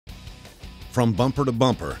From bumper to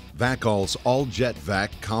bumper, Vacall's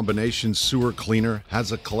AllJetVac combination sewer cleaner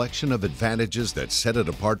has a collection of advantages that set it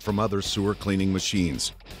apart from other sewer cleaning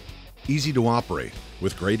machines. Easy to operate,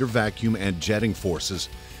 with greater vacuum and jetting forces,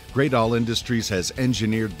 Gradall Industries has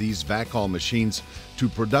engineered these Vacall machines to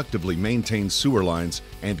productively maintain sewer lines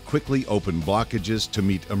and quickly open blockages to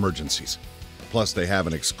meet emergencies. Plus, they have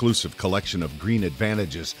an exclusive collection of green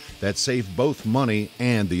advantages that save both money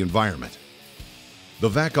and the environment. The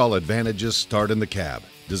Vacall advantages start in the cab,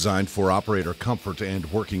 designed for operator comfort and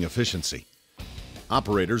working efficiency.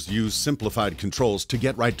 Operators use simplified controls to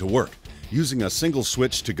get right to work, using a single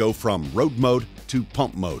switch to go from road mode to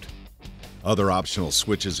pump mode. Other optional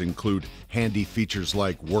switches include handy features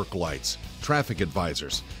like work lights, traffic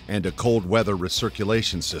advisors, and a cold weather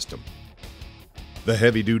recirculation system. The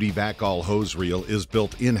heavy-duty Vacall hose reel is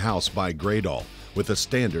built in-house by Gradall with a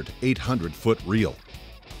standard 800-foot reel.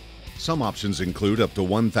 Some options include up to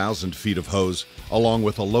 1,000 feet of hose, along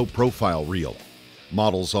with a low-profile reel.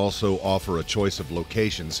 Models also offer a choice of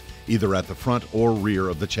locations, either at the front or rear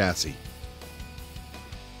of the chassis.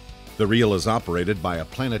 The reel is operated by a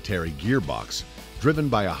planetary gearbox, driven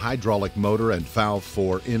by a hydraulic motor and valve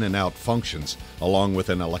for in and out functions, along with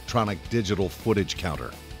an electronic digital footage counter.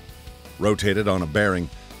 Rotated on a bearing,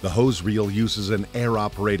 the hose reel uses an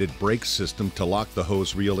air-operated brake system to lock the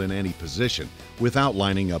hose reel in any position without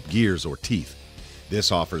lining up gears or teeth.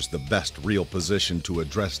 This offers the best reel position to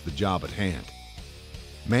address the job at hand.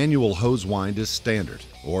 Manual hose wind is standard,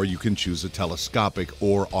 or you can choose a telescopic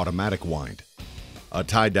or automatic wind. A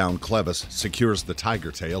tie-down clevis secures the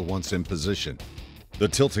tiger tail once in position. The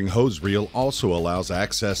tilting hose reel also allows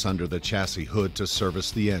access under the chassis hood to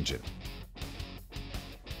service the engine.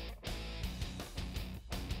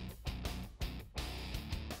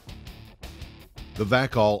 The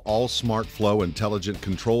Vacall All-Smart Flow Intelligent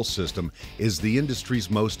Control System is the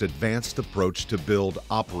industry's most advanced approach to build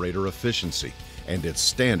operator efficiency, and it's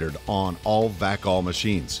standard on all Vacall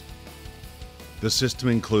machines. The system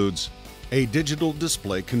includes a digital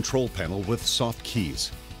display control panel with soft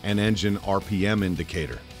keys, an engine RPM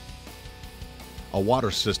indicator, a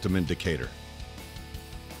water system indicator,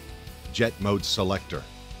 jet mode selector,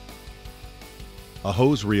 a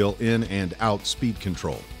hose reel in and out speed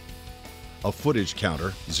control, a footage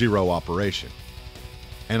counter, zero operation,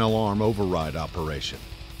 an alarm override operation,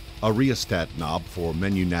 a rheostat knob for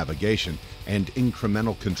menu navigation and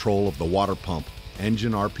incremental control of the water pump,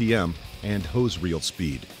 engine RPM, and hose reel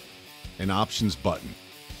speed, an options button,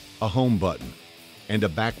 a home button, and a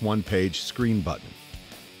back one-page screen button,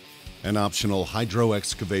 an optional hydro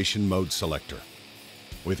excavation mode selector.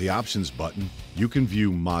 With the options button, you can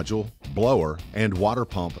view module, blower, and water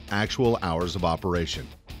pump actual hours of operation.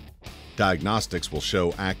 Diagnostics will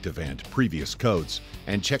show active and previous codes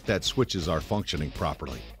and check that switches are functioning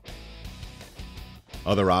properly.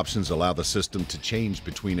 Other options allow the system to change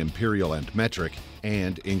between imperial and metric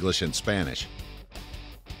and English and Spanish.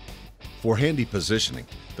 For handy positioning,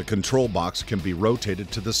 the control box can be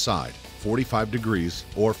rotated to the side, 45 degrees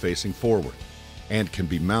or facing forward, and can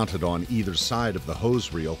be mounted on either side of the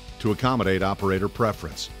hose reel to accommodate operator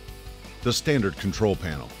preference. The standard control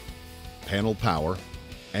panel, panel power,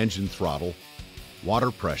 engine throttle, water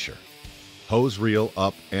pressure, hose reel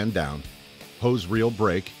up and down, hose reel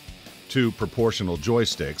brake, 2 proportional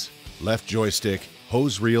joysticks, left joystick,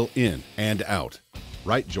 hose reel in and out,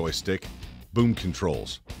 right joystick, boom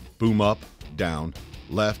controls, boom up, down,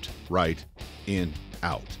 left, right, in,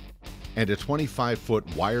 out, and a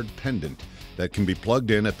 25-foot wired pendant that can be plugged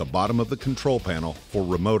in at the bottom of the control panel for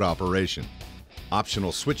remote operation.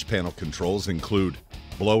 Optional switch panel controls include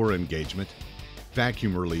blower engagement,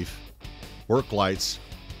 vacuum relief, work lights,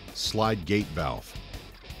 slide gate valve.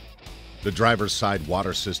 The driver's side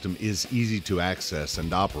water system is easy to access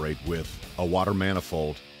and operate with a water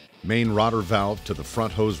manifold, main rotor valve to the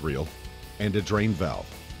front hose reel, and a drain valve.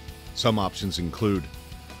 Some options include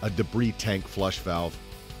a debris tank flush valve,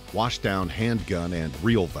 washdown handgun and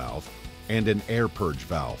reel valve, and an air purge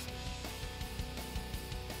valve.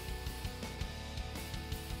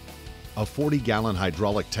 A 40-gallon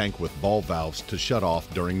hydraulic tank with ball valves to shut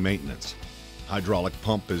off during maintenance. Hydraulic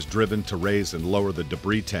pump is driven to raise and lower the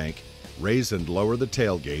debris tank, raise and lower the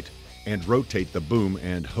tailgate, and rotate the boom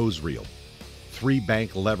and hose reel. 3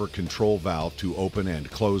 bank lever control valve to open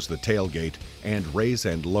and close the tailgate and raise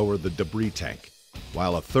and lower the debris tank,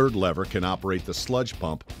 while a 3rd lever can operate the sludge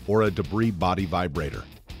pump or a debris body vibrator.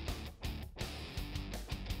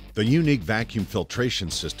 The unique vacuum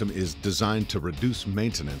filtration system is designed to reduce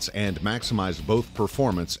maintenance and maximize both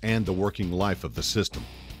performance and the working life of the system.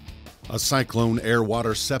 A cyclone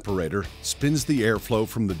air-water separator spins the airflow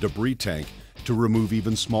from the debris tank to remove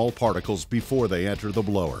even small particles before they enter the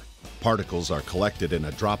blower. Particles are collected in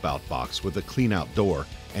a dropout box with a clean-out door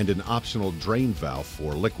and an optional drain valve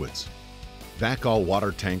for liquids. Vacall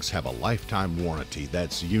water tanks have a lifetime warranty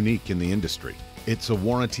that's unique in the industry. It's a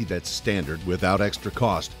warranty that's standard without extra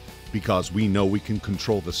cost because we know we can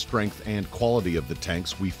control the strength and quality of the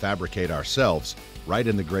tanks we fabricate ourselves right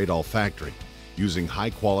in the Gradall factory using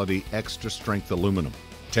high-quality, extra-strength aluminum.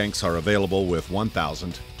 Tanks are available with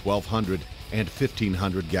 1,000, 1,200, and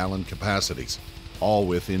 1,500-gallon capacities, all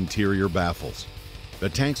with interior baffles. The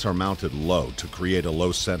tanks are mounted low to create a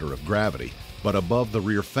low center of gravity, but above the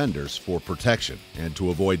rear fenders for protection and to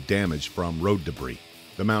avoid damage from road debris.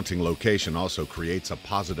 The mounting location also creates a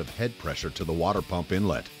positive head pressure to the water pump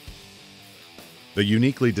inlet. The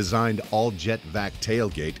uniquely designed AllJetVac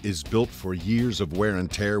tailgate is built for years of wear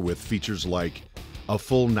and tear with features like a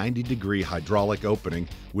full 90-degree hydraulic opening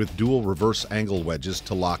with dual reverse angle wedges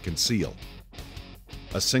to lock and seal,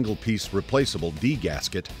 a single-piece replaceable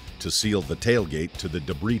D-gasket to seal the tailgate to the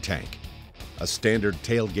debris tank, a standard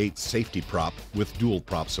tailgate safety prop with dual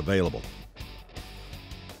props available,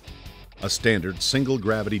 a standard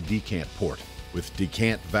single-gravity decant port with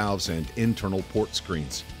decant valves and internal port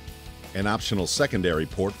screens, an optional secondary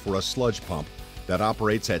port for a sludge pump that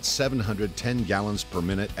operates at 710 gallons per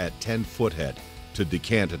minute at 10 foot head to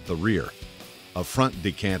decant at the rear. A front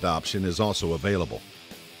decant option is also available.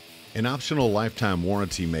 An optional lifetime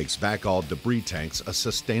warranty makes Vacall debris tanks a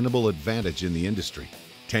sustainable advantage in the industry.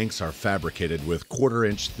 Tanks are fabricated with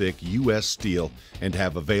 1/4-inch thick U.S. steel and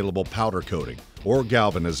have available powder coating or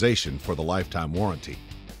galvanization for the lifetime warranty.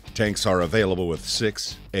 Tanks are available with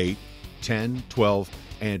 6, 8, 10, 12,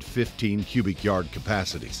 and 15 cubic yard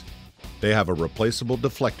capacities. They have a replaceable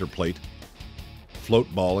deflector plate,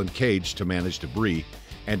 float ball and cage to manage debris,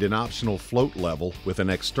 and an optional float level with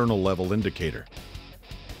an external level indicator.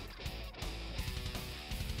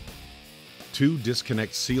 2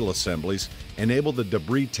 disconnect seal assemblies enable the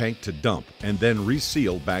debris tank to dump and then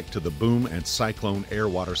reseal back to the boom and cyclone air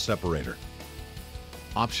water separator.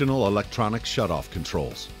 Optional electronic shutoff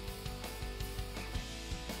controls.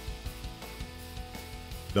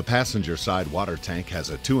 The passenger side water tank has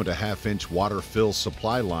a 2.5-inch water fill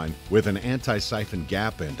supply line with an anti-siphon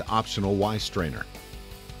gap and optional Y strainer.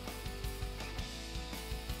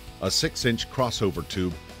 A 6-inch crossover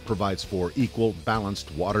tube provides for equal balanced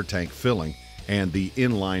water tank filling, and the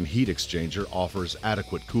inline heat exchanger offers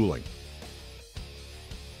adequate cooling.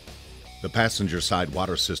 The passenger side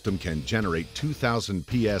water system can generate 2,000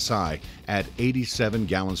 psi at 87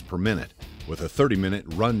 gallons per minute with a 30-minute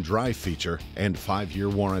run-dry feature and 5-year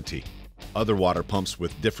warranty. Other water pumps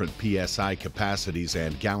with different psi capacities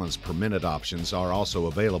and gallons per minute options are also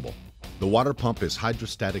available. The water pump is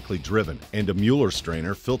hydrostatically driven, and a Mueller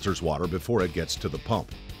strainer filters water before it gets to the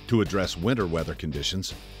pump. To address winter weather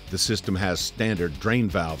conditions, the system has standard drain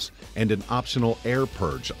valves and an optional air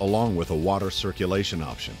purge along with a water circulation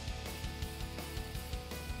option.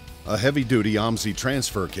 A heavy-duty OMSI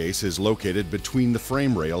transfer case is located between the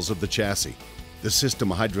frame rails of the chassis. The system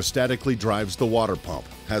hydrostatically drives the water pump,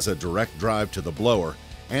 has a direct drive to the blower,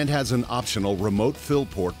 and has an optional remote fill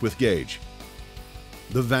port with gauge.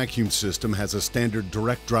 The vacuum system has a standard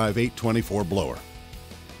direct drive 824 blower.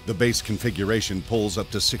 The base configuration pulls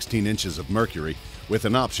up to 16 inches of mercury with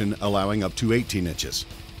an option allowing up to 18 inches.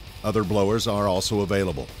 Other blowers are also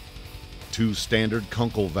available. 2 standard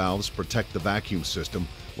Kunkel valves protect the vacuum system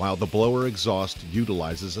while the blower exhaust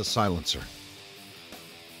utilizes a silencer.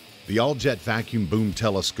 The AllJet vacuum boom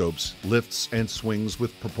telescopes lifts and swings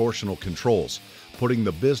with proportional controls, putting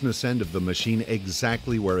the business end of the machine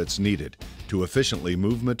exactly where it's needed to efficiently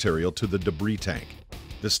move material to the debris tank.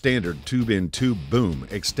 The standard tube-in-tube boom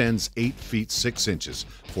extends 8 feet 6 inches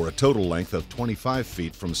for a total length of 25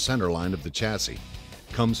 feet from center line of the chassis.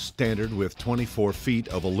 Comes standard with 24 feet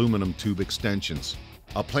of aluminum tube extensions.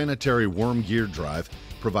 A planetary worm gear drive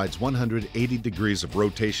provides 180 degrees of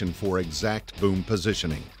rotation for exact boom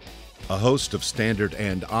positioning. A host of standard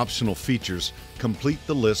and optional features complete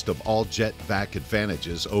the list of AllJetVac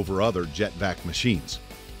advantages over other JetVac machines.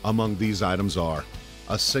 Among these items are: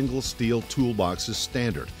 a single steel toolbox is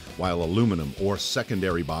standard, while aluminum or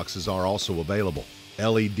secondary boxes are also available.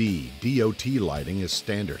 LED, DOT lighting is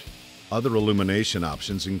standard. Other illumination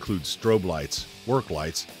options include strobe lights, work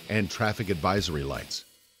lights, and traffic advisory lights.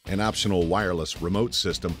 An optional wireless remote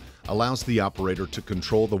system allows the operator to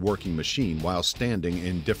control the working machine while standing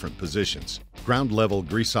in different positions. Ground-level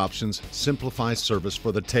grease options simplify service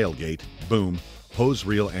for the tailgate, boom, hose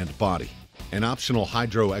reel, and body. An optional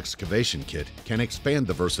hydro excavation kit can expand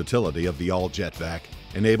the versatility of the AllJetVac,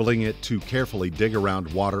 enabling it to carefully dig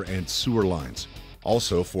around water and sewer lines.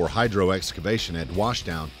 Also, for hydro excavation and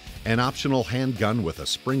washdown, an optional handgun with a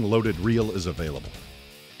spring-loaded reel is available.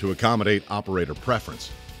 To accommodate operator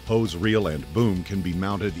preference, hose reel and boom can be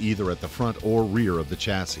mounted either at the front or rear of the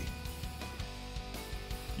chassis.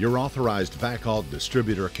 Your authorized Vacall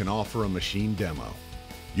distributor can offer a machine demo.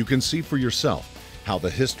 You can see for yourself how the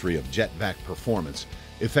history of JetVac performance,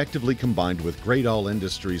 effectively combined with Gradall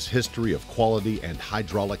Industries' history of quality and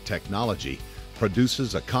hydraulic technology,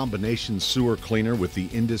 produces a combination sewer cleaner with the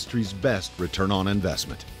industry's best return on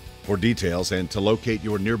investment. For details and to locate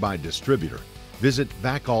your nearby distributor, visit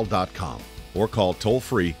Vacall.com or call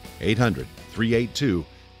toll-free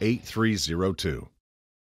 800-382-8302.